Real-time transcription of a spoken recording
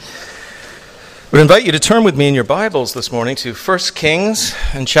I would invite you to turn with me in your Bibles this morning to 1 Kings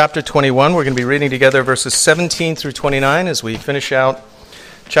and chapter 21. We're going to be reading together verses 17 through 29 as we finish out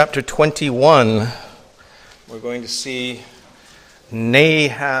chapter 21. We're going to see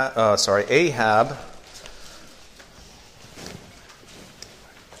Ahab,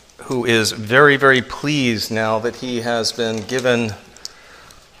 who is very, very pleased now that he has been given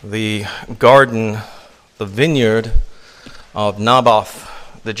the garden, the vineyard of Naboth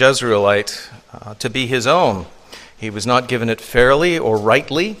the Jezreelite, to be his own. He was not given it fairly or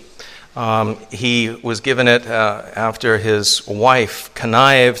rightly. He was given it after his wife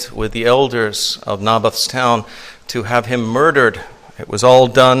connived with the elders of Naboth's town to have him murdered. It was all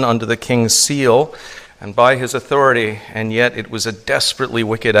done under the king's seal and by his authority, and yet it was a desperately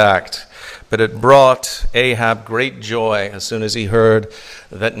wicked act. But it brought Ahab great joy as soon as he heard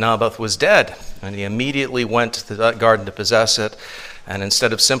that Naboth was dead, and he immediately went to that garden to possess it. And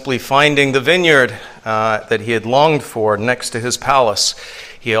instead of simply finding the vineyard that he had longed for next to his palace,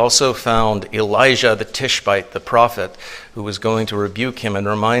 he also found Elijah the Tishbite, the prophet, who was going to rebuke him and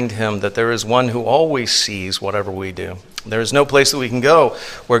remind him that there is one who always sees whatever we do. There is no place that we can go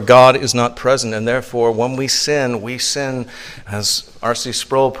where God is not present, and therefore when we sin, as R.C.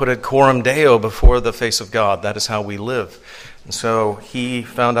 Sproul put it, coram Deo, before the face of God. That is how we live. And so he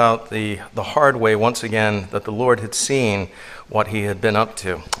found out the hard way once again that the Lord had seen what he had been up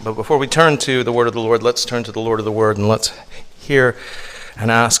to. But before we turn to the word of the Lord, let's turn to the Lord of the word and let's hear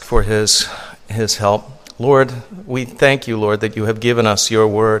and ask for his help. Lord, we thank you, Lord, that you have given us your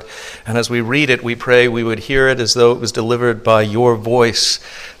word. And as we read it, we pray we would hear it as though it was delivered by your voice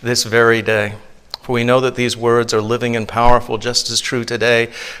this very day. For we know that these words are living and powerful, just as true today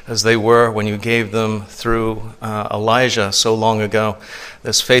as they were when you gave them through Elijah so long ago,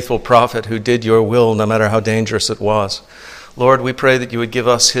 this faithful prophet who did your will no matter how dangerous it was. Lord, we pray that you would give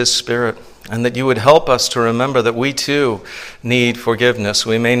us his Spirit and that you would help us to remember that we too need forgiveness.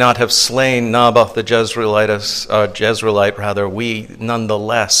 We may not have slain Naboth the Jezreelite, we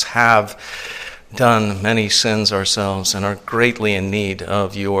nonetheless have done many sins ourselves and are greatly in need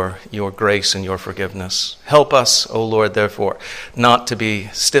of your grace and your forgiveness. Help us, O Lord, therefore, not to be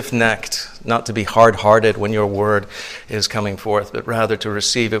stiff-necked, not to be hard-hearted when your word is coming forth, but rather to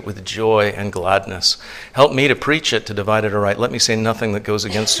receive it with joy and gladness. Help me to preach it, to divide it aright. Let me say nothing that goes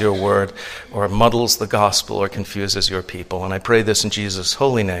against your word or muddles the gospel or confuses your people. And I pray this in Jesus'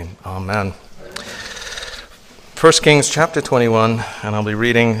 holy name. Amen. 1 Kings chapter 21, and I'll be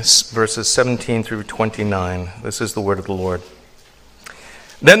reading verses 17 through 29. This is the word of the Lord.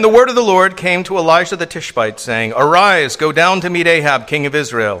 Then the word of the Lord came to Elijah the Tishbite, saying, "Arise, go down to meet Ahab, king of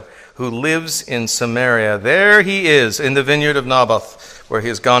Israel, who lives in Samaria. There he is, in the vineyard of Naboth, where he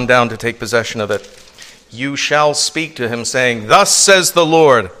has gone down to take possession of it. You shall speak to him, saying, Thus says the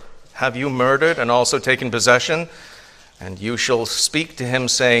Lord, have you murdered and also taken possession? And you shall speak to him,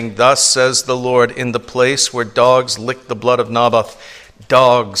 saying, Thus says the Lord, in the place where dogs lick the blood of Naboth,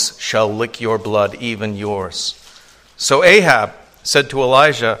 dogs shall lick your blood, even yours." So Ahab said to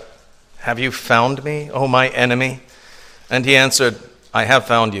Elijah, "Have you found me, O my enemy?" And he answered, "I have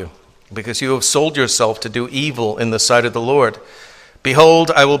found you, because you have sold yourself to do evil in the sight of the Lord. Behold,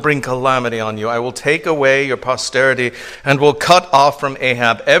 I will bring calamity on you. I will take away your posterity and will cut off from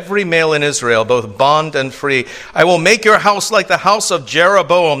Ahab every male in Israel, both bond and free. I will make your house like the house of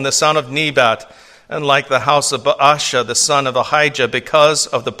Jeroboam, the son of Nebat, and like the house of Baasha, the son of Ahijah, because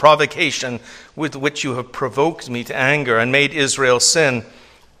of the provocation with which you have provoked me to anger and made Israel sin."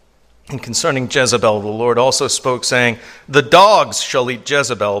 And concerning Jezebel, the Lord also spoke, saying, "The dogs shall eat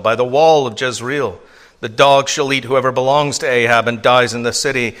Jezebel by the wall of Jezreel. The dog shall eat whoever belongs to Ahab and dies in the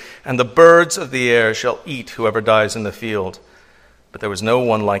city, and the birds of the air shall eat whoever dies in the field." But there was no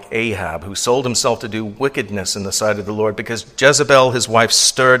one like Ahab, who sold himself to do wickedness in the sight of the Lord, because Jezebel his wife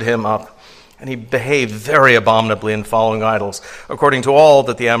stirred him up, and he behaved very abominably in following idols, according to all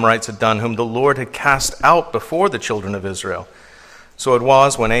that the Amorites had done, whom the Lord had cast out before the children of Israel. So it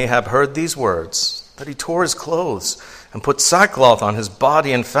was, when Ahab heard these words, that he tore his clothes and put sackcloth on his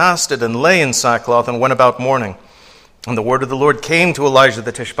body and fasted and lay in sackcloth and went about mourning. And the word of the Lord came to Elijah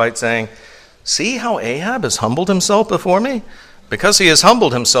the Tishbite, saying, "See how Ahab has humbled himself before me? Because he has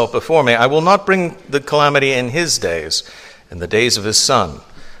humbled himself before me, I will not bring the calamity in his days. In the days of his son,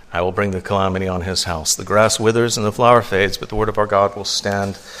 I will bring the calamity on his house. The grass withers and the flower fades, but the word of our God will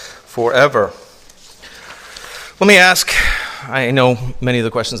stand forever." Let me ask, I know many of the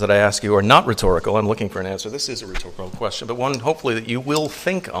questions that I ask you are not rhetorical. I'm looking for an answer. This is a rhetorical question, but one hopefully that you will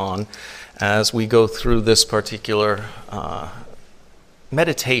think on as we go through this particular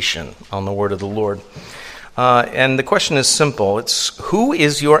meditation on the word of the Lord. And the question is simple. It's, who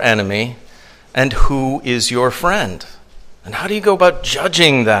is your enemy and who is your friend? And how do you go about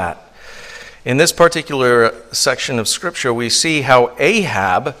judging that? In this particular section of Scripture, we see how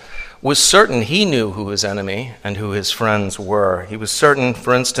Ahab was certain he knew who his enemy and who his friends were. He was certain,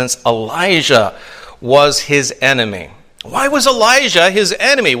 for instance, Elijah was his enemy. Why was Elijah his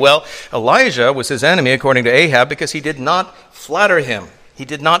enemy? Well, Elijah was his enemy, according to Ahab, because he did not flatter him. He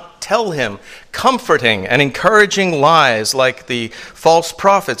did not tell him comforting and encouraging lies like the false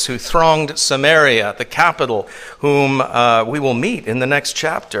prophets who thronged Samaria, the capital, whom we will meet in the next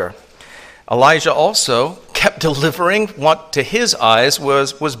chapter. Elijah also kept delivering what to his eyes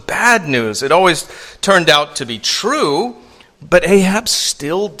was bad news. It always turned out to be true, but Ahab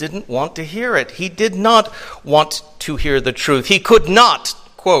still didn't want to hear it. He did not want to hear the truth. He could not,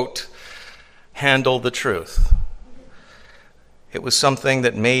 quote, handle the truth. It was something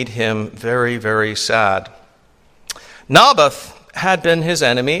that made him very, very sad. Naboth had been his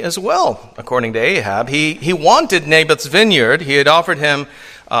enemy as well, according to Ahab. He wanted Naboth's vineyard. He had offered him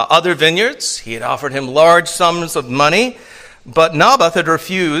other vineyards. He had offered him large sums of money, but Naboth had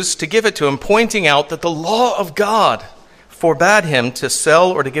refused to give it to him, pointing out that the law of God forbade him to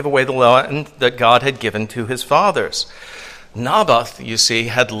sell or to give away the land that God had given to his fathers. Naboth, you see,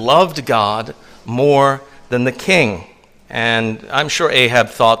 had loved God more than the king. And I'm sure Ahab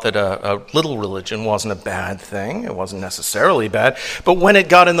thought that a little religion wasn't a bad thing. It wasn't necessarily bad. But when it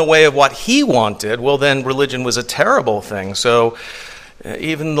got in the way of what he wanted, well, then religion was a terrible thing. So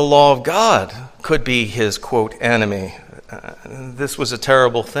even the law of God could be his, quote, enemy. This was a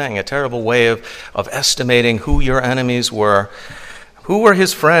terrible thing, a terrible way of estimating who your enemies were. Who were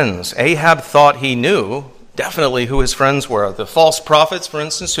his friends? Ahab thought he knew definitely who his friends were. The false prophets, for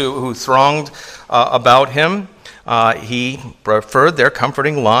instance, who thronged about him. He preferred their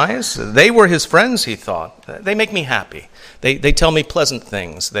comforting lies. They were his friends, he thought. They make me happy. They tell me pleasant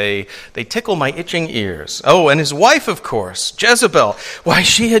things. They tickle my itching ears. Oh, and his wife, of course, Jezebel. Why,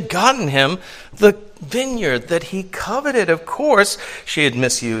 she had gotten him the vineyard that he coveted. Of course, she had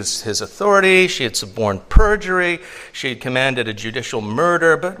misused his authority. She had suborned perjury. She had commanded a judicial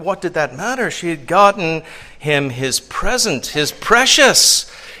murder. But what did that matter? She had gotten him his present, his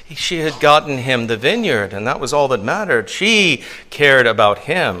precious. She had gotten him the vineyard, and that was all that mattered. She cared about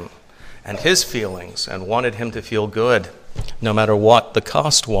him and his feelings and wanted him to feel good, no matter what the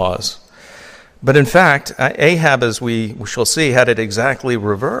cost was. But in fact, Ahab, as we shall see, had it exactly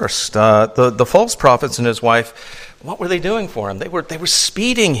reversed. The false prophets and his wife, what were they doing for him? They were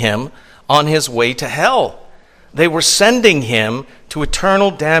speeding him on his way to hell. They were sending him to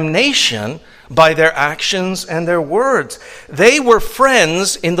eternal damnation by their actions and their words. They were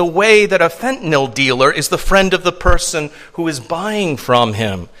friends in the way that a fentanyl dealer is the friend of the person who is buying from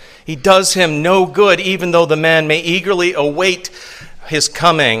him. He does him no good, even though the man may eagerly await his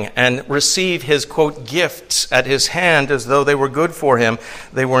coming and receive his, quote, gifts at his hand as though they were good for him.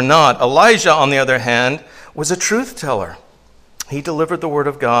 They were not. Elijah, on the other hand, was a truth teller. He delivered the word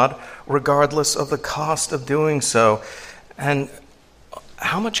of God regardless of the cost of doing so. And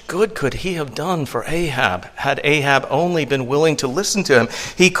how much good could he have done for Ahab had Ahab only been willing to listen to him?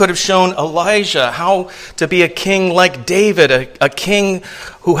 He could have shown Elijah how to be a king like David, a king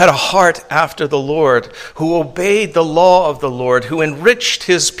who had a heart after the Lord, who obeyed the law of the Lord, who enriched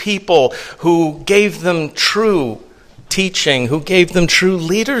his people, who gave them true teaching, who gave them true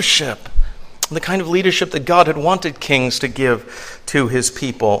leadership, the kind of leadership that God had wanted kings to give to his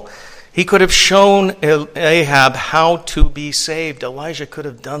people. He could have shown Ahab how to be saved. Elijah could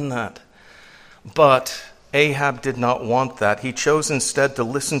have done that. But Ahab did not want that. He chose instead to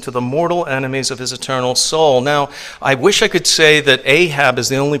listen to the mortal enemies of his eternal soul. Now, I wish I could say that Ahab is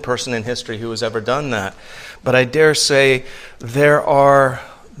the only person in history who has ever done that. But I dare say there are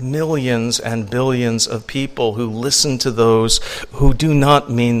millions and billions of people who listen to those who do not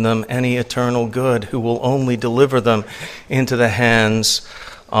mean them any eternal good, who will only deliver them into the hands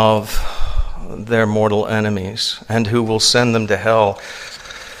of their mortal enemies, and who will send them to hell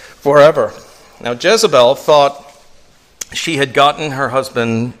forever. Now, Jezebel thought she had gotten her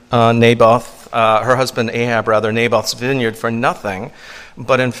husband Ahab, Naboth's vineyard for nothing,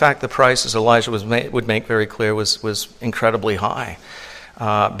 but in fact the price, as Elijah would make very clear, was incredibly high.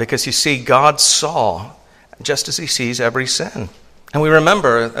 Because you see, God saw, just as he sees every sin. And we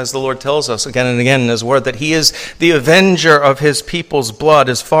remember, as the Lord tells us again and again in his word, that he is the avenger of his people's blood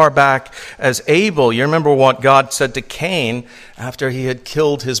as far back as Abel. You remember what God said to Cain after he had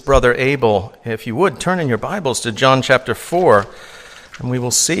killed his brother Abel. If you would, turn in your Bibles to John chapter 4, and we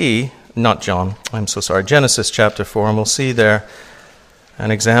will see, Genesis chapter 4, and we'll see there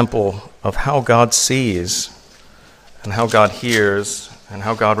an example of how God sees and how God hears and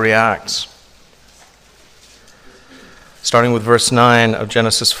how God reacts. starting with verse 9 of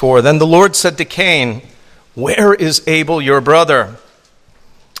Genesis 4. Then the Lord said to Cain, "Where is Abel your brother?"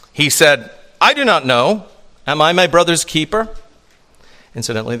 He said, "I do not know. Am I my brother's keeper?"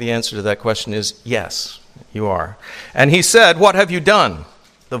 Incidentally, the answer to that question is yes, you are. And he said, "What have you done?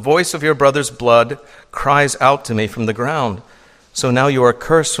 The voice of your brother's blood cries out to me from the ground. So now you are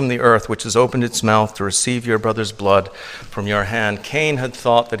cursed from the earth, which has opened its mouth to receive your brother's blood from your hand." Cain had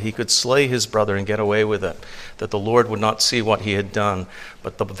thought that he could slay his brother and get away with it, that the Lord would not see what he had done.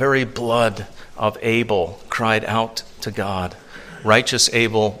 But the very blood of Abel cried out to God. Righteous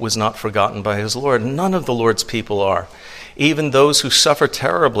Abel was not forgotten by his Lord. None of the Lord's people are. Even those who suffer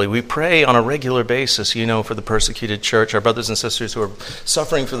terribly. We pray on a regular basis, for the persecuted church, our brothers and sisters who are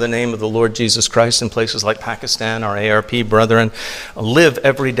suffering for the name of the Lord Jesus Christ in places like Pakistan. Our ARP brethren live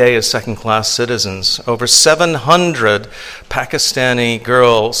every day as second-class citizens. Over 700 Pakistani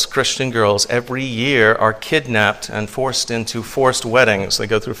girls, Christian girls, every year are kidnapped and forced into forced weddings. They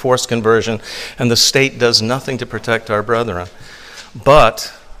go through forced conversion, and the state does nothing to protect our brethren.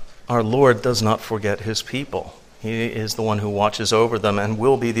 But our Lord does not forget his people. He is the one who watches over them and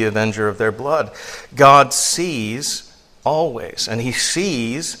will be the avenger of their blood. God sees always, and he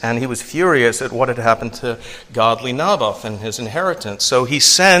sees, and he was furious at what had happened to godly Naboth and his inheritance. So he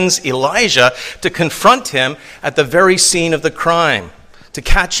sends Elijah to confront him at the very scene of the crime, to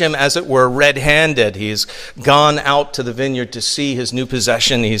catch him, as it were, red-handed. He's gone out to the vineyard to see his new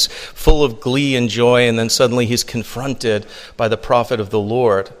possession. He's full of glee and joy, and then suddenly he's confronted by the prophet of the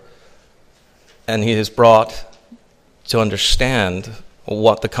Lord. And he is brought to understand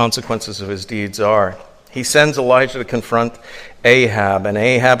what the consequences of his deeds are. He sends Elijah to confront Ahab, and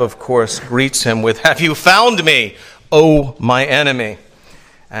Ahab, of course, greets him with, "Have you found me, O my enemy?"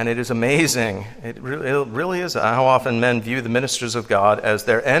 And it is amazing. It really is how often men view the ministers of God as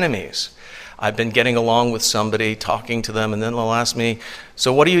their enemies. I've been getting along with somebody, talking to them, and then they'll ask me,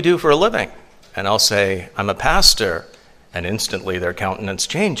 "So what do you do for a living?" And I'll say, "I'm a pastor," and instantly their countenance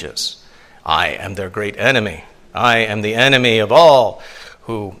changes. I am their great enemy. I am the enemy of all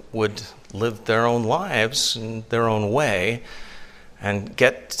who would live their own lives in their own way and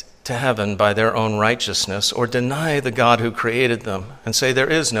get to heaven by their own righteousness, or deny the God who created them and say there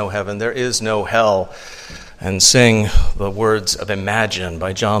is no heaven, there is no hell, and sing the words of Imagine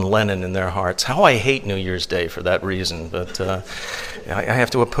by John Lennon in their hearts. How I hate New Year's Day for that reason, but I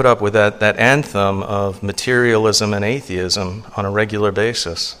have to put up with that anthem of materialism and atheism on a regular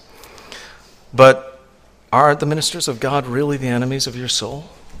basis. But are the ministers of God really the enemies of your soul?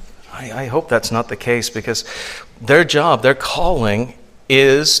 I hope that's not the case, because their job, their calling,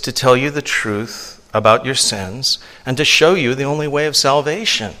 is to tell you the truth about your sins and to show you the only way of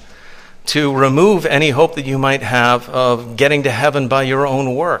salvation, to remove any hope that you might have of getting to heaven by your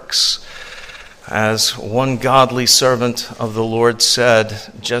own works. As one godly servant of the Lord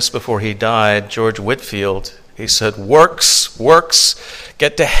said just before he died, George Whitefield, he said, works,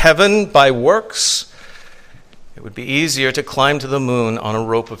 get to heaven by works. It would be easier to climb to the moon on a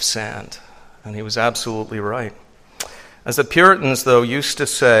rope of sand. And he was absolutely right. As the Puritans, though, used to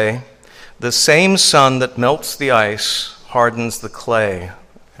say, the same sun that melts the ice hardens the clay.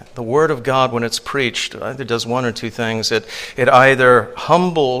 The Word of God, when it's preached, either does one or two things. It either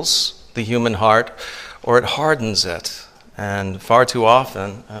humbles the human heart or it hardens it. And far too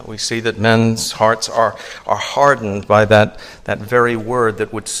often, we see that men's hearts are hardened by that very word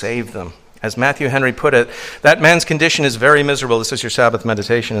that would save them. As Matthew Henry put it, that man's condition is very miserable. This is your Sabbath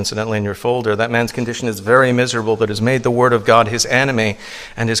meditation, incidentally, in your folder. That man's condition is very miserable that has made the word of God his enemy,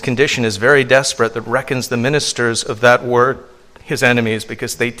 and his condition is very desperate that reckons the ministers of that word his enemies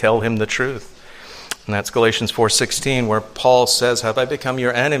because they tell him the truth. And that's Galatians 4:16, where Paul says, "Have I become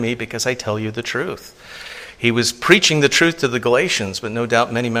your enemy because I tell you the truth?" He was preaching the truth to the Galatians, but no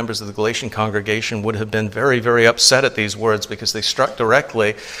doubt many members of the Galatian congregation would have been very, very upset at these words because they struck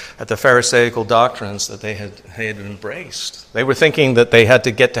directly at the Pharisaical doctrines that they had embraced. They were thinking that they had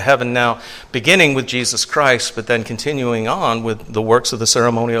to get to heaven now, beginning with Jesus Christ, but then continuing on with the works of the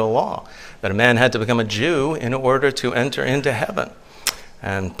ceremonial law, that a man had to become a Jew in order to enter into heaven.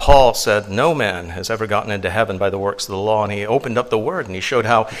 And Paul said, no man has ever gotten into heaven by the works of the law. And he opened up the word and he showed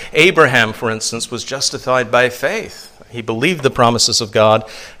how Abraham, for instance, was justified by faith. He believed the promises of God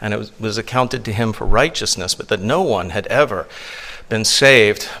and it was accounted to him for righteousness, but that no one had ever been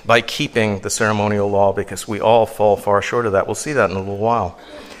saved by keeping the ceremonial law, because we all fall far short of that. We'll see that in a little while.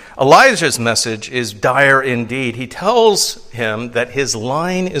 Elijah's message is dire indeed. He tells him that his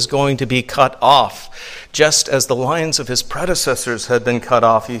line is going to be cut off, just as the lines of his predecessors had been cut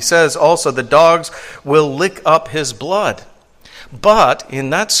off. He says also the dogs will lick up his blood. But in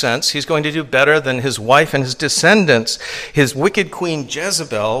that sense, he's going to do better than his wife and his descendants. His wicked queen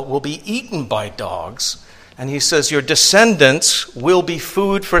Jezebel will be eaten by dogs. And he says, your descendants will be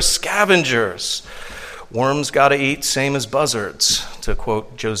food for scavengers. Worms got to eat, same as buzzards, to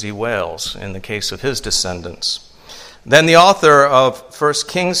quote Josie Wales in the case of his descendants. Then the author of 1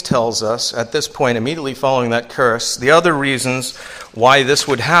 Kings tells us, at this point, immediately following that curse, the other reasons why this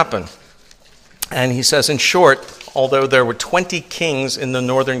would happen. And he says, in short, although there were 20 kings in the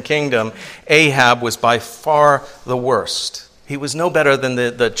northern kingdom, Ahab was by far the worst. He was no better than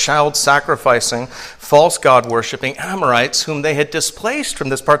the child-sacrificing, false god-worshipping Amorites whom they had displaced from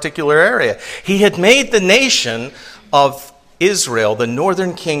this particular area. He had made the nation of Israel, the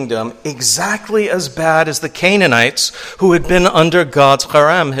northern kingdom, exactly as bad as the Canaanites who had been under God's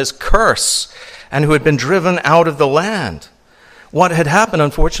cherem, his curse, and who had been driven out of the land. What had happened,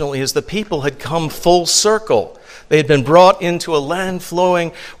 unfortunately, is the people had come full circle. They had been brought into a land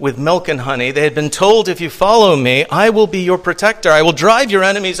flowing with milk and honey. They had been told, if you follow me, I will be your protector. I will drive your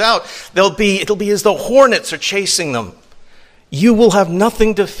enemies out. It'll be as though hornets are chasing them. You will have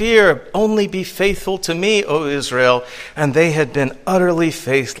nothing to fear. Only be faithful to me, O Israel. And they had been utterly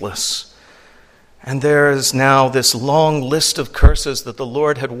faithless. And there is now this long list of curses that the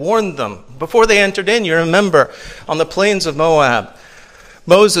Lord had warned them. Before they entered in, you remember, on the plains of Moab,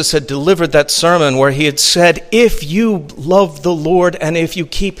 Moses had delivered that sermon where he had said, if you love the Lord and if you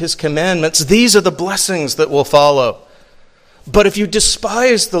keep his commandments, these are the blessings that will follow. But if you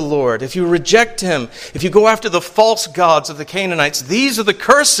despise the Lord, if you reject him, if you go after the false gods of the Canaanites, these are the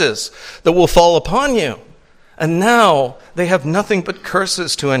curses that will fall upon you. And now they have nothing but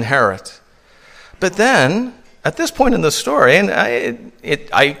curses to inherit. But then, at this point in the story, and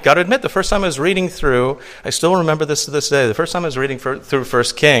I got to admit, the first time I was reading through, I still remember this to this day, the first time I was reading through 1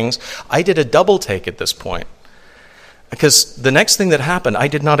 Kings, I did a double take at this point. Because the next thing that happened, I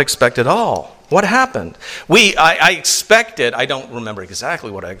did not expect at all. What happened? I expected, I don't remember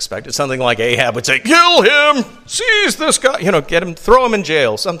exactly what I expected, something like Ahab would say, kill him, seize this guy, get him, throw him in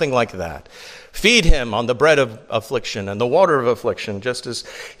jail, something like that. Feed him on the bread of affliction and the water of affliction, just as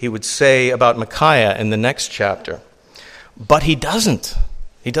he would say about Micaiah in the next chapter. But he doesn't.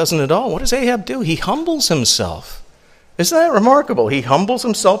 He doesn't at all. What does Ahab do? He humbles himself. Isn't that remarkable? He humbles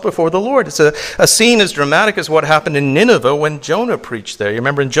himself before the Lord. It's a scene as dramatic as what happened in Nineveh when Jonah preached there. You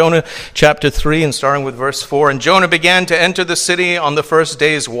remember in Jonah chapter 3 and starting with verse 4, and Jonah began to enter the city on the first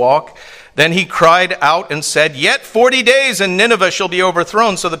day's walk. Then he cried out and said, yet 40 days and Nineveh shall be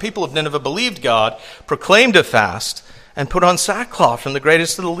overthrown. So the people of Nineveh believed God, proclaimed a fast, and put on sackcloth from the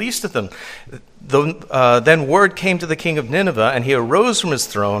greatest to the least of them. Then word came to the king of Nineveh, and he arose from his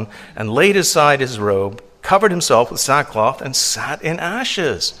throne and laid aside his robe, covered himself with sackcloth, and sat in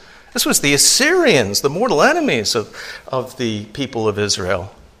ashes. This was the Assyrians, the mortal enemies of the people of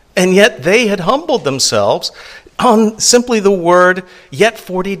Israel. And yet they had humbled themselves on simply the word, yet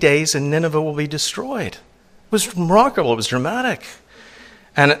 40 days and Nineveh will be destroyed. It was remarkable. It was dramatic.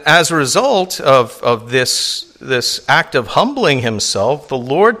 And as a result of this act of humbling himself, the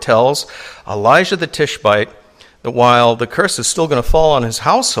Lord tells Elijah the Tishbite that while the curse is still going to fall on his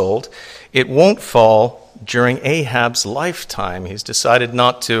household, it won't fall during Ahab's lifetime. He's decided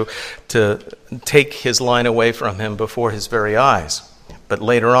not to take his line away from him before his very eyes, but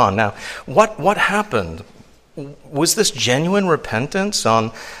later on. Now, what happened? Was this genuine repentance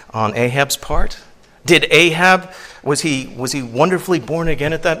on Ahab's part? Did Ahab, was he wonderfully born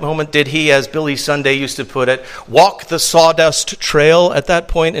again at that moment? Did he, as Billy Sunday used to put it, walk the sawdust trail at that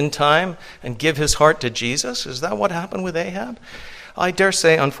point in time and give his heart to Jesus? Is that what happened with Ahab? I dare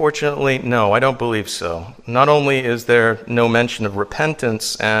say, unfortunately, no, I don't believe so. Not only is there no mention of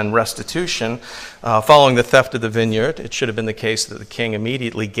repentance and restitution following the theft of the vineyard, it should have been the case that the king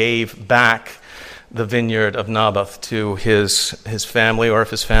immediately gave back the vineyard of Naboth to his family, or if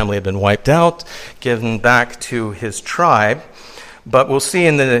his family had been wiped out, given back to his tribe. But we'll see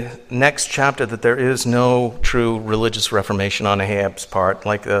in the next chapter that there is no true religious reformation on Ahab's part.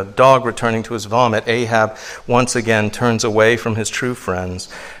 Like a dog returning to his vomit, Ahab once again turns away from his true friends,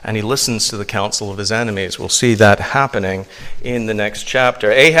 and he listens to the counsel of his enemies. We'll see that happening in the next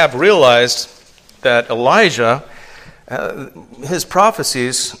chapter. Ahab realized that Elijah, his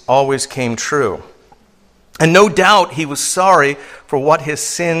prophecies always came true. And no doubt he was sorry for what his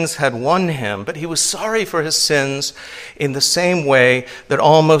sins had won him, but he was sorry for his sins in the same way that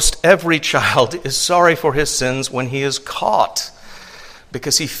almost every child is sorry for his sins when he is caught.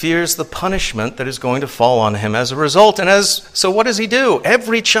 because he fears the punishment that is going to fall on him as a result. So what does he do?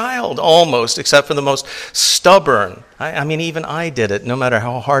 Every child, almost, except for the most stubborn. I mean, even I did it, no matter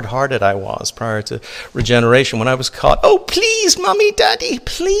how hard-hearted I was prior to regeneration. When I was caught, oh, please, Mommy, Daddy,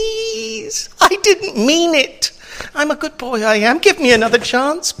 please. I didn't mean it. I'm a good boy, I am. Give me another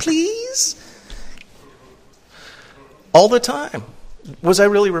chance, please. All the time. Was I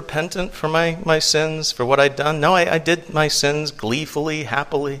really repentant for my sins, for what I'd done? No, I did my sins gleefully,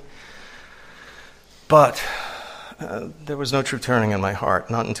 happily. But there was no true turning in my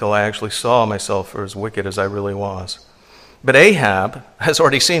heart, not until I actually saw myself for as wicked as I really was. But Ahab has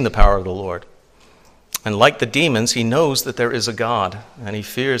already seen the power of the Lord. And like the demons, he knows that there is a God, and he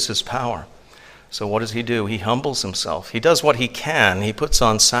fears his power. So what does he do? He humbles himself. He does what he can. He puts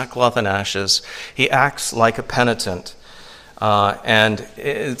on sackcloth and ashes. He acts like a penitent. And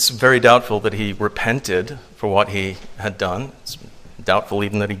it's very doubtful that he repented for what he had done. It's doubtful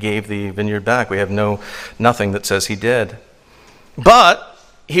even that he gave the vineyard back. We have nothing that says he did. But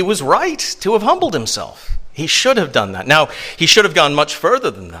he was right to have humbled himself. He should have done that. Now, he should have gone much further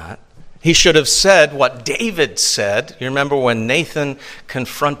than that. He should have said what David said. You remember when Nathan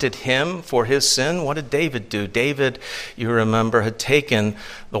confronted him for his sin? What did David do? David, you remember, had taken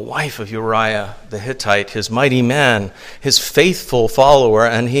the wife of Uriah the Hittite, his mighty man, his faithful follower,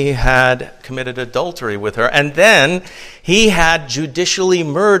 and he had committed adultery with her. And then he had judicially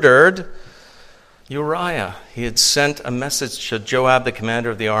murdered Uriah. He had sent a message to Joab, the commander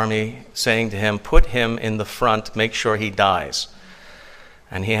of the army, saying to him, put him in the front, make sure he dies.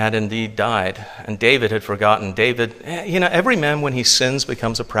 And he had indeed died. And David had forgotten. David, every man when he sins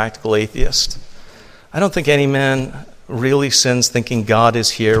becomes a practical atheist. I don't think any man really sins thinking God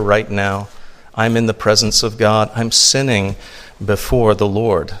is here right now. I'm in the presence of God. I'm sinning before the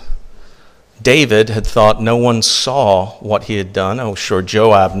Lord. David had thought no one saw what he had done. Oh, sure,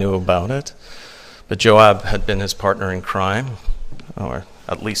 Joab knew about it. But Joab had been his partner in crime, or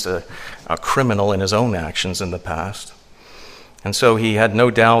at least a criminal in his own actions in the past. And so he had no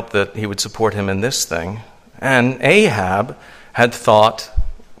doubt that he would support him in this thing. And Ahab had thought,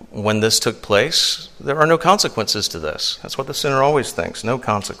 when this took place, there are no consequences to this. That's what the sinner always thinks, no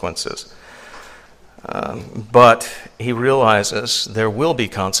consequences. But he realizes there will be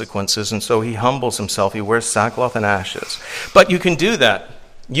consequences, and so he humbles himself. He wears sackcloth and ashes. But you can do that.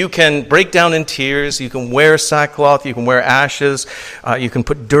 You can break down in tears, you can wear sackcloth, you can wear ashes, you can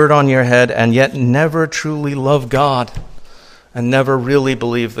put dirt on your head, and yet never truly love God. And never really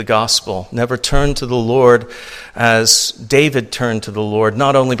believe the gospel, never turn to the Lord as David turned to the Lord,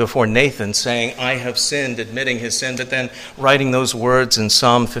 not only before Nathan saying, I have sinned, admitting his sin, but then writing those words in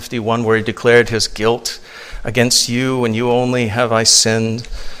Psalm 51 where he declared his guilt against you, and you only have I sinned,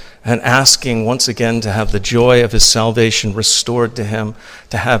 and asking once again to have the joy of his salvation restored to him,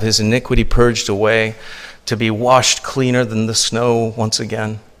 to have his iniquity purged away, to be washed cleaner than the snow once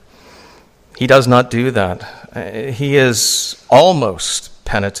again. He does not do that. He is almost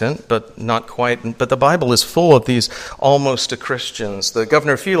penitent, but not quite. But the Bible is full of these almost Christians. The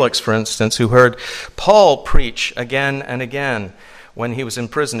Governor Felix, for instance, who heard Paul preach again and again when he was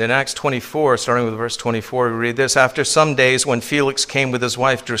imprisoned. In Acts 24, starting with verse 24, we read this: After some days, when Felix came with his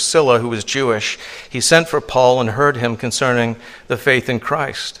wife Drusilla, who was Jewish, he sent for Paul and heard him concerning the faith in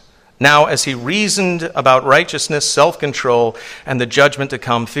Christ. Now, as he reasoned about righteousness, self-control, and the judgment to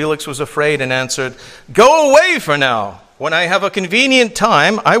come, Felix was afraid and answered, Go away for now. When I have a convenient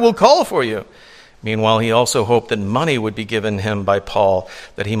time, I will call for you. Meanwhile, he also hoped that money would be given him by Paul,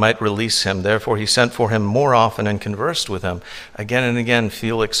 that he might release him. Therefore, he sent for him more often and conversed with him. Again and again,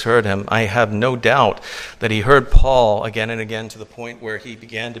 Felix heard him. I have no doubt that he heard Paul again and again to the point where he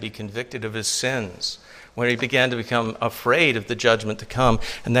began to be convicted of his sins, where he began to become afraid of the judgment to come,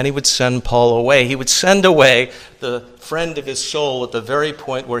 and then he would send Paul away. He would send away the friend of his soul at the very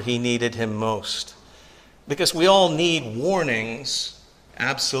point where he needed him most. Because we all need warnings,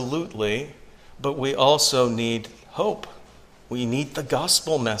 absolutely, but we also need hope. We need the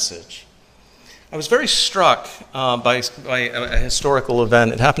gospel message. I was very struck by a historical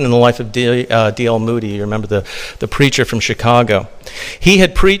event. It happened in the life of D.L. Moody. You remember the preacher from Chicago. He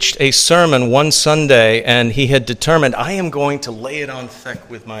had preached a sermon one Sunday, and he had determined, I am going to lay it on thick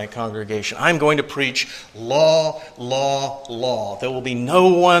with my congregation. I'm going to preach law, law, law. There will be no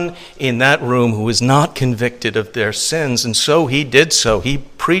one in that room who is not convicted of their sins. And so he did so. He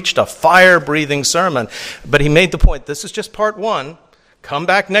preached a fire-breathing sermon. But he made the point, this is just part one. Come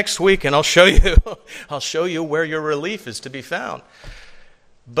back next week and I'll show you where your relief is to be found.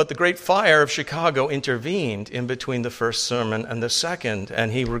 But the Great Fire of Chicago intervened in between the first sermon and the second,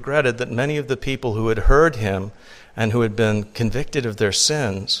 and he regretted that many of the people who had heard him and who had been convicted of their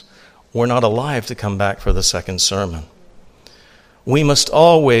sins were not alive to come back for the second sermon. We must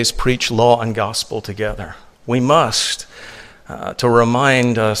always preach law and gospel together. We must, to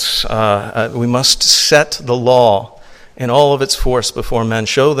remind us, we must set the law in all of its force before men,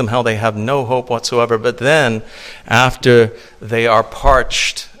 show them how they have no hope whatsoever. But then, after they are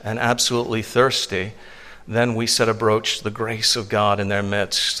parched and absolutely thirsty, then we set abroach to the grace of God in their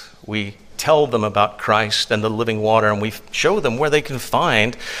midst. We tell them about Christ and the living water, and we show them where they can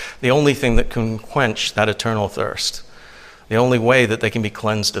find the only thing that can quench that eternal thirst, the only way that they can be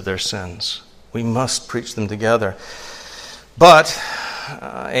cleansed of their sins. We must preach them together. But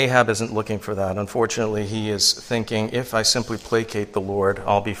Ahab isn't looking for that. Unfortunately, he is thinking, if I simply placate the Lord,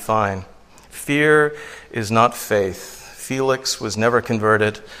 I'll be fine. Fear is not faith. Felix was never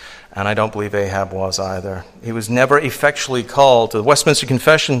converted, and I don't believe Ahab was either. He was never effectually called. The Westminster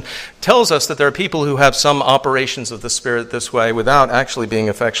Confession tells us that there are people who have some operations of the Spirit this way without actually being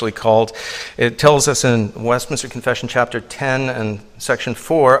effectually called. It tells us in Westminster Confession chapter 10 and section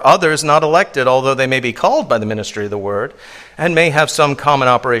 4, others not elected, although they may be called by the ministry of the word, and may have some common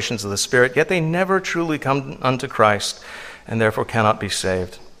operations of the Spirit, yet they never truly come unto Christ, and therefore cannot be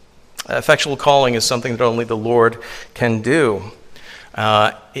saved. Effectual calling is something that only the Lord can do.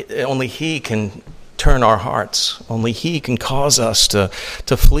 Only He can turn our hearts. Only He can cause us to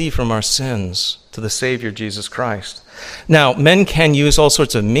flee from our sins to the Savior, Jesus Christ. Now, men can use all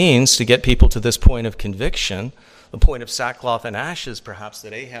sorts of means to get people to this point of conviction, the point of sackcloth and ashes, perhaps,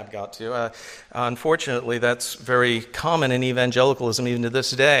 that Ahab got to. Unfortunately, that's very common in evangelicalism even to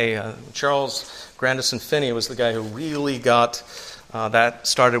this day. Charles Grandison Finney was the guy who really got that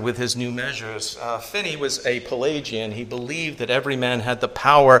started with his new measures. Finney was a Pelagian. He believed that every man had the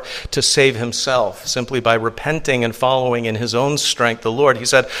power to save himself simply by repenting and following in his own strength the Lord. He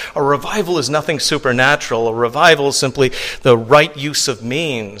said, a revival is nothing supernatural. A revival is simply the right use of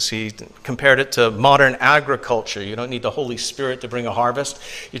means. He compared it to modern agriculture. You don't need the Holy Spirit to bring a harvest.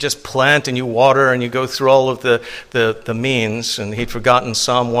 You just plant and you water and you go through all of the means. And he'd forgotten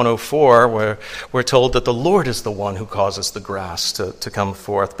Psalm 104, where we're told that the Lord is the one who causes the grass to come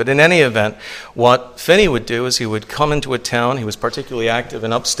forth. But in any event, what Finney would do is he would come into a town. He was particularly active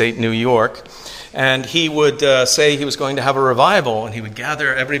in upstate New York, and he would say he was going to have a revival, and he would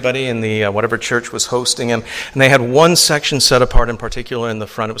gather everybody in the whatever church was hosting him, and they had one section set apart in particular in the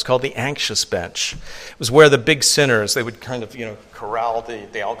front. It was called the anxious bench. It was where the big sinners, they would kind of corral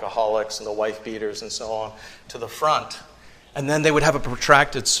the alcoholics and the wife beaters and so on to the front. And then they would have a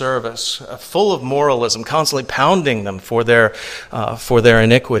protracted service full of moralism, constantly pounding them for their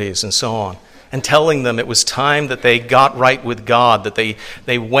iniquities and so on, and telling them it was time that they got right with God, that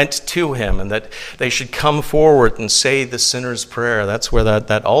they went to Him, and that they should come forward and say the sinner's prayer. That's where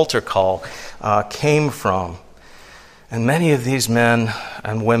that altar call came from. And many of these men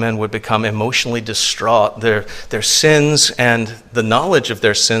and women would become emotionally distraught. Their sins and the knowledge of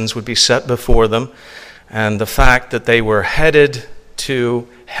their sins would be set before them, and the fact that they were headed to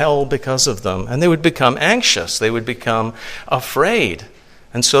hell because of them. And they would become anxious. They would become afraid.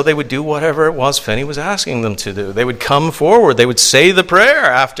 And so they would do whatever it was Finney was asking them to do. They would come forward. They would say the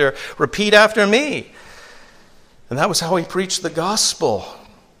prayer repeat after me. And that was how he preached the gospel.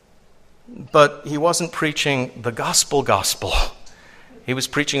 But he wasn't preaching the gospel. He was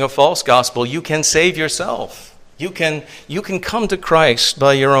preaching a false gospel. You can save yourself. You can come to Christ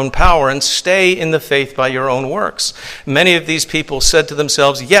by your own power and stay in the faith by your own works. Many of these people said to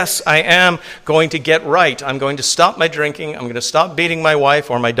themselves, yes, I am going to get right. I'm going to stop my drinking. I'm going to stop beating my wife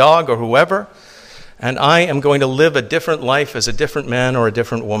or my dog or whoever. And I am going to live a different life as a different man or a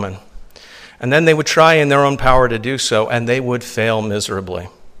different woman. And then they would try in their own power to do so, and they would fail miserably.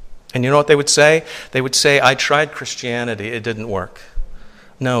 And you know what they would say? They would say, I tried Christianity. It didn't work.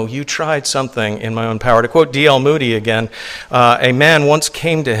 No, you tried something in my own power. To quote D.L. Moody again, a man once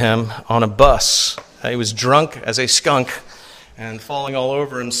came to him on a bus. He was drunk as a skunk and falling all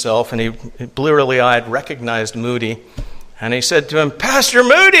over himself, and he blearily-eyed recognized Moody. And he said to him, Pastor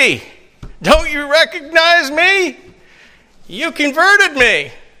Moody, don't you recognize me? You converted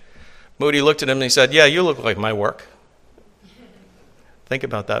me. Moody looked at him and he said, yeah, you look like my work. Think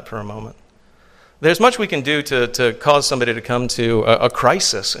about that for a moment. There's much we can do to cause somebody to come to a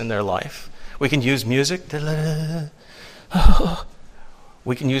crisis in their life. We can use music.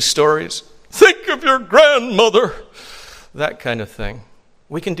 We can use stories. Think of your grandmother. That kind of thing.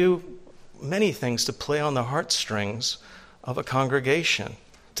 We can do many things to play on the heartstrings of a congregation,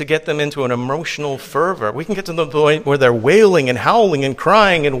 to get them into an emotional fervor. We can get to the point where they're wailing and howling and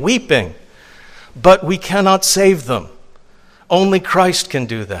crying and weeping. But we cannot save them. Only Christ can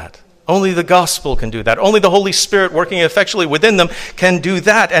do that. Only the gospel can do that. Only the Holy Spirit working effectually within them can do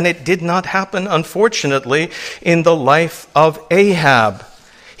that. And it did not happen, unfortunately, in the life of Ahab.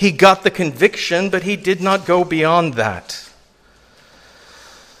 He got the conviction, but he did not go beyond that.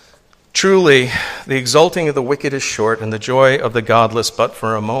 Truly, the exulting of the wicked is short, and the joy of the godless but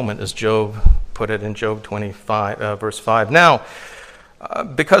for a moment, as Job put it in Job 25, verse 5. Now,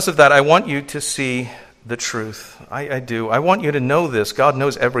 because of that, I want you to see the truth. I do. I want you to know this. God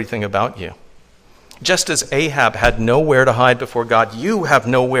knows everything about you. Just as Ahab had nowhere to hide before God, you have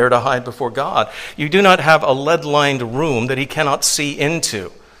nowhere to hide before God. You do not have a lead-lined room that he cannot see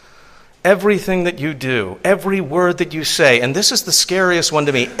into. Everything that you do, every word that you say, and this is the scariest one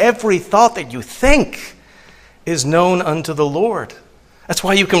to me, every thought that you think is known unto the Lord. That's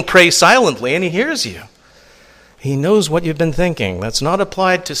why you can pray silently and he hears you. He knows what you've been thinking. That's not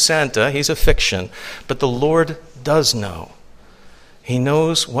applied to Santa. He's a fiction. But the Lord does know. He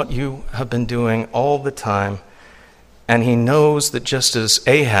knows what you have been doing all the time. And he knows that just as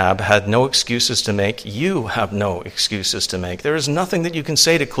Ahab had no excuses to make, you have no excuses to make. There is nothing that you can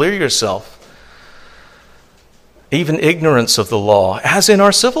say to clear yourself. Even ignorance of the law, as in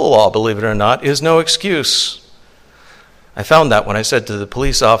our civil law, believe it or not, is no excuse. I found that when I said to the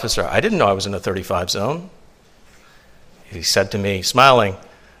police officer, I didn't know I was in a 35 zone. He said to me, smiling,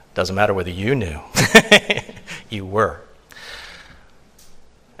 doesn't matter whether you knew. You were.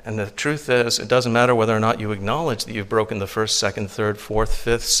 And the truth is, it doesn't matter whether or not you acknowledge that you've broken the 1st, 2nd, 3rd, 4th,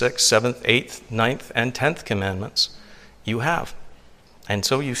 5th, 6th, 7th, 8th, 9th, and 10th commandments. You have. And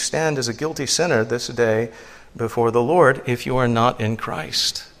so you stand as a guilty sinner this day before the Lord if you are not in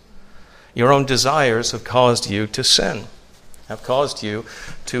Christ. Your own desires have caused you to sin, have caused you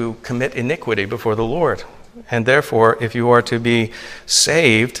to commit iniquity before the Lord. And therefore, if you are to be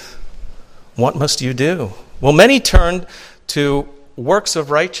saved, what must you do? Well, many turned to works of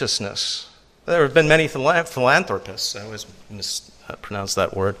righteousness. There have been many philanthropists. I always mispronounce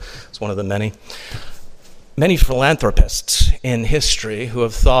that word. It's one of the many. Many philanthropists in history who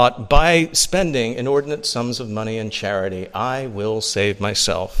have thought, by spending inordinate sums of money in charity, I will save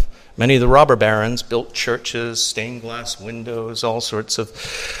myself. Many of the robber barons built churches, stained glass windows, all sorts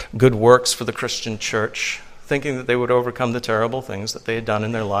of good works for the Christian church, thinking that they would overcome the terrible things that they had done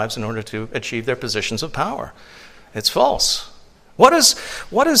in their lives in order to achieve their positions of power. It's false. What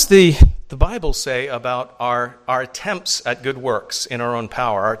does the Bible say about our attempts at good works in our own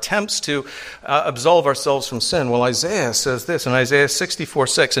power, our attempts to absolve ourselves from sin? Well, Isaiah says this in Isaiah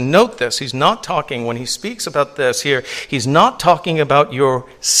 64:6, and note this, he's not talking, when he speaks about this here, he's not talking about your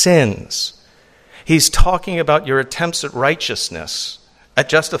sins. He's talking about your attempts at righteousness, at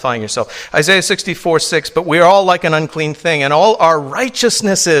justifying yourself. Isaiah 64:6, but we are all like an unclean thing, and all our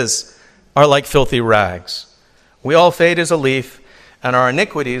righteousnesses are like filthy rags. We all fade as a leaf, and our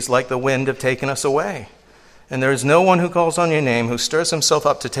iniquities, like the wind, have taken us away. And there is no one who calls on your name, who stirs himself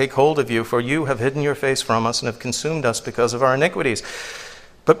up to take hold of you, for you have hidden your face from us and have consumed us because of our iniquities.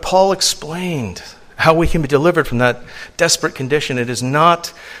 But Paul explained how we can be delivered from that desperate condition. It is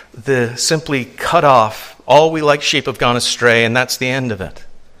not the simply cut off, all we like sheep have gone astray, and that's the end of it.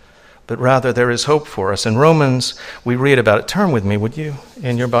 But rather there is hope for us. In Romans, we read about it. Turn with me, would you,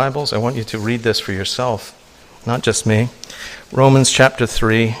 in your Bibles? I want you to read this for yourself, not just me. Romans chapter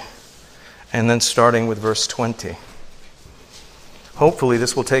 3, and then starting with verse 20. Hopefully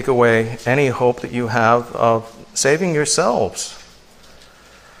this will take away any hope that you have of saving yourselves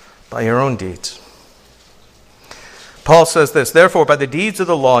by your own deeds. Paul says this, therefore by the deeds of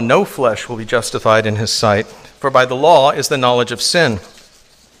the law no flesh will be justified in his sight, for by the law is the knowledge of sin.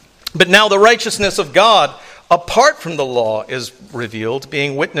 But now the righteousness of God apart from the law is revealed,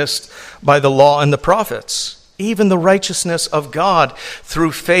 being witnessed by the law and the prophets, even the righteousness of God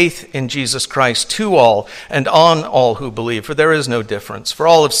through faith in Jesus Christ to all and on all who believe. For there is no difference. For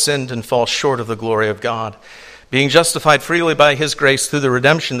all have sinned and fall short of the glory of God, being justified freely by his grace through the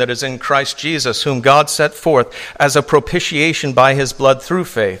redemption that is in Christ Jesus, whom God set forth as a propitiation by his blood through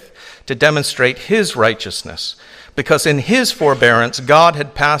faith, to demonstrate his righteousness, because in his forbearance God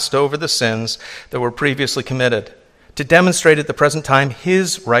had passed over the sins that were previously committed, to demonstrate at the present time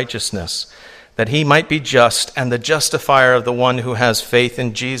his righteousness, that he might be just and the justifier of the one who has faith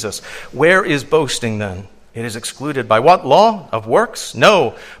in Jesus. Where is boasting then? It is excluded by what law? Of works?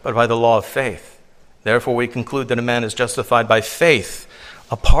 No, but by the law of faith. Therefore we conclude that a man is justified by faith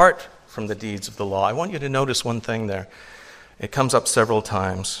apart from the deeds of the law. I want you to notice one thing there. It comes up several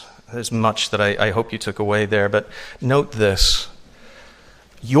times. There's much that I hope you took away there, but note this.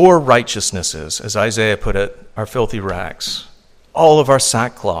 Your righteousnesses, as Isaiah put it, are filthy rags. All of our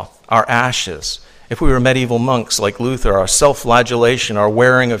sackcloth, our ashes. If we were medieval monks like Luther, our self-flagellation, our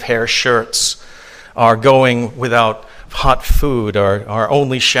wearing of hair shirts, our going without hot food, our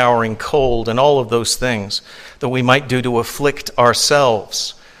only showering cold, and all of those things that we might do to afflict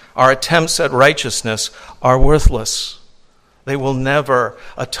ourselves, our attempts at righteousness are worthless. They will never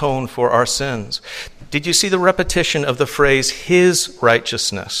atone for our sins. Did you see the repetition of the phrase, his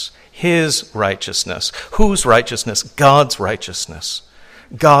righteousness? His righteousness. Whose righteousness? God's righteousness.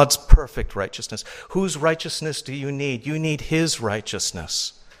 God's perfect righteousness. Whose righteousness do you need? You need his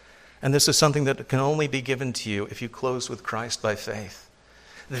righteousness. And this is something that can only be given to you if you close with Christ by faith.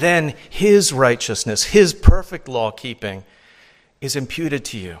 Then his righteousness, his perfect law-keeping is imputed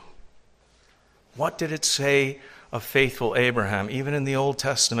to you. What did it say of faithful Abraham? Even in the Old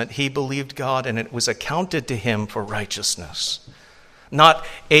Testament, he believed God and it was accounted to him for righteousness. Not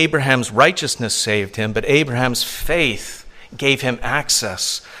Abraham's righteousness saved him, but Abraham's faith gave him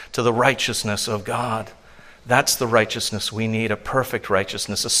access to the righteousness of God. That's the righteousness we need, a perfect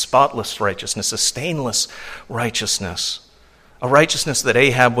righteousness, a spotless righteousness, a stainless righteousness. A righteousness that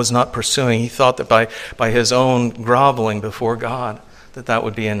Ahab was not pursuing. He thought that by his own groveling before God, that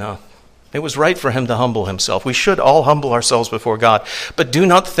would be enough. It was right for him to humble himself. We should all humble ourselves before God. But do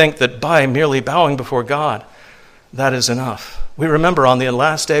not think that by merely bowing before God, that is enough. We remember on the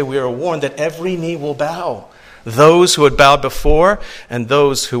last day we are warned that every knee will bow. Those who had bowed before and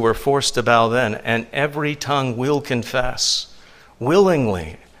those who were forced to bow then. And every tongue will confess,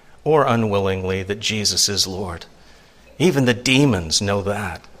 willingly or unwillingly, that Jesus is Lord. Even the demons know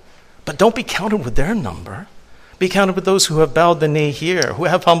that. But don't be counted with their number. Be counted with those who have bowed the knee here, who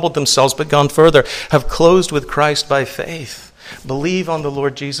have humbled themselves but gone further, have closed with Christ by faith. Believe on the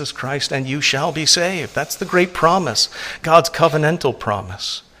Lord Jesus Christ and you shall be saved. That's the great promise, God's covenantal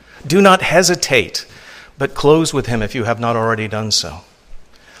promise. Do not hesitate, but close with him if you have not already done so.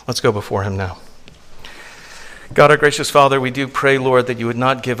 Let's go before him now. God, our gracious Father, we do pray, Lord, that you would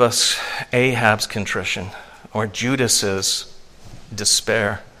not give us Ahab's contrition or Judas's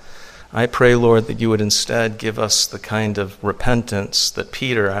despair. I pray, Lord, that you would instead give us the kind of repentance that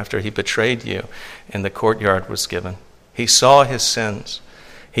Peter, after he betrayed you in the courtyard, was given. He saw his sins.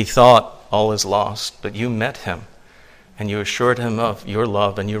 He thought all is lost, but you met him and you assured him of your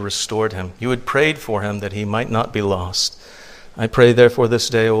love and you restored him. You had prayed for him that he might not be lost. I pray, therefore, this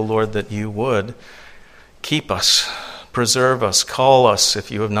day, O Lord, that you would keep us, preserve us, call us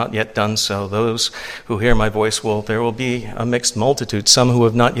if you have not yet done so. Those who hear my voice, there will be a mixed multitude, some who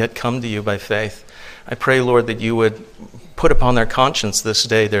have not yet come to you by faith. I pray, Lord, that you would put upon their conscience this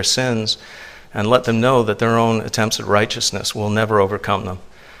day their sins and let them know that their own attempts at righteousness will never overcome them.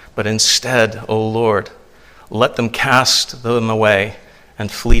 But instead, O Lord, let them cast them away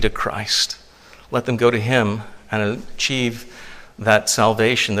and flee to Christ. Let them go to him and achieve that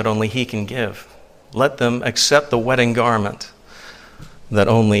salvation that only he can give. Let them accept the wedding garment that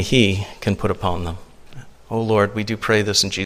only he can put upon them. O Lord, we do pray this in Jesus' name.